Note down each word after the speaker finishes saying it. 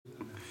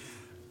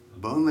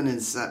Bowman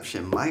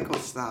Inception. Michael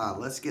Stahl.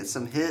 Let's get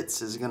some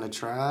hits. Is going to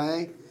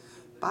try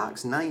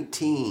box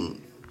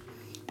 19.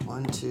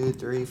 1, 2,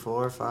 3,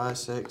 4, 5,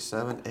 6,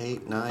 7,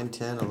 8, 9,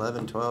 10,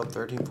 11, 12,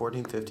 13,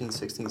 14, 15,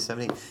 16,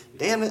 17.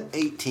 Damn it,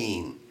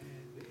 18.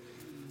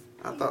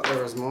 I thought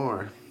there was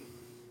more.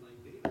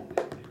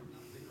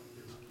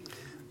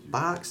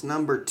 Box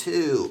number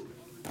 2.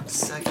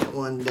 Second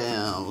one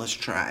down. Let's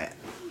try it.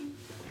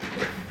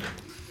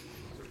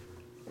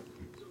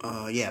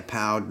 Yeah,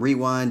 pal.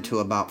 Rewind to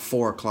about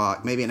 4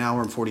 o'clock. Maybe an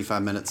hour and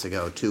 45 minutes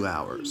ago. 2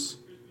 hours.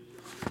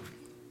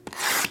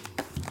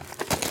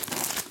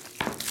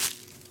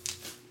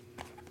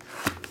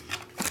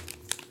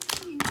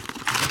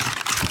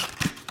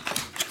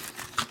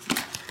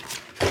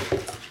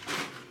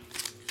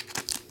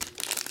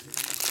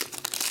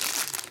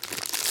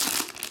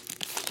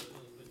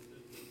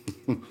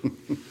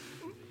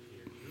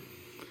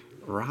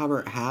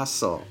 Robert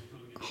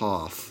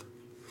Hasselhoff,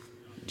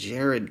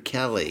 Jared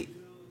Kelly,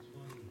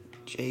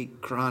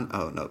 Pete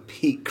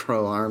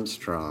Crow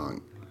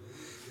Armstrong.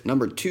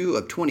 Number 2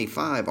 of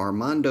 25,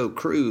 Armando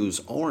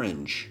Cruz,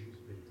 orange.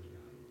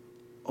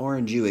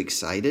 Orange, you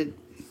excited?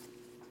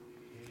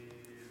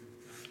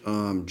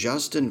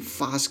 Justin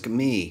Fosque,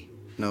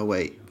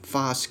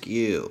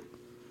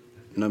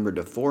 number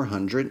to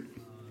 400.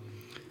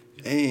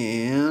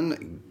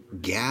 And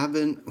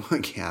Gavin,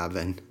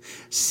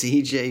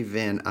 CJ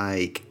Van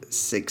Eyck,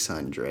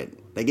 600.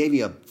 They gave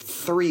you a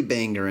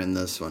 3-banger in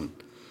this one.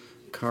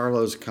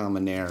 Carlos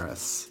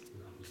Colmenares.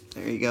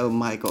 There you go,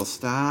 Michael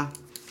Stahl.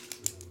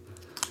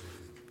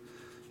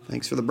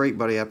 Thanks for the break,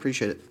 buddy. I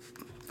appreciate it.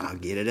 I'll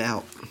get it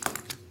out.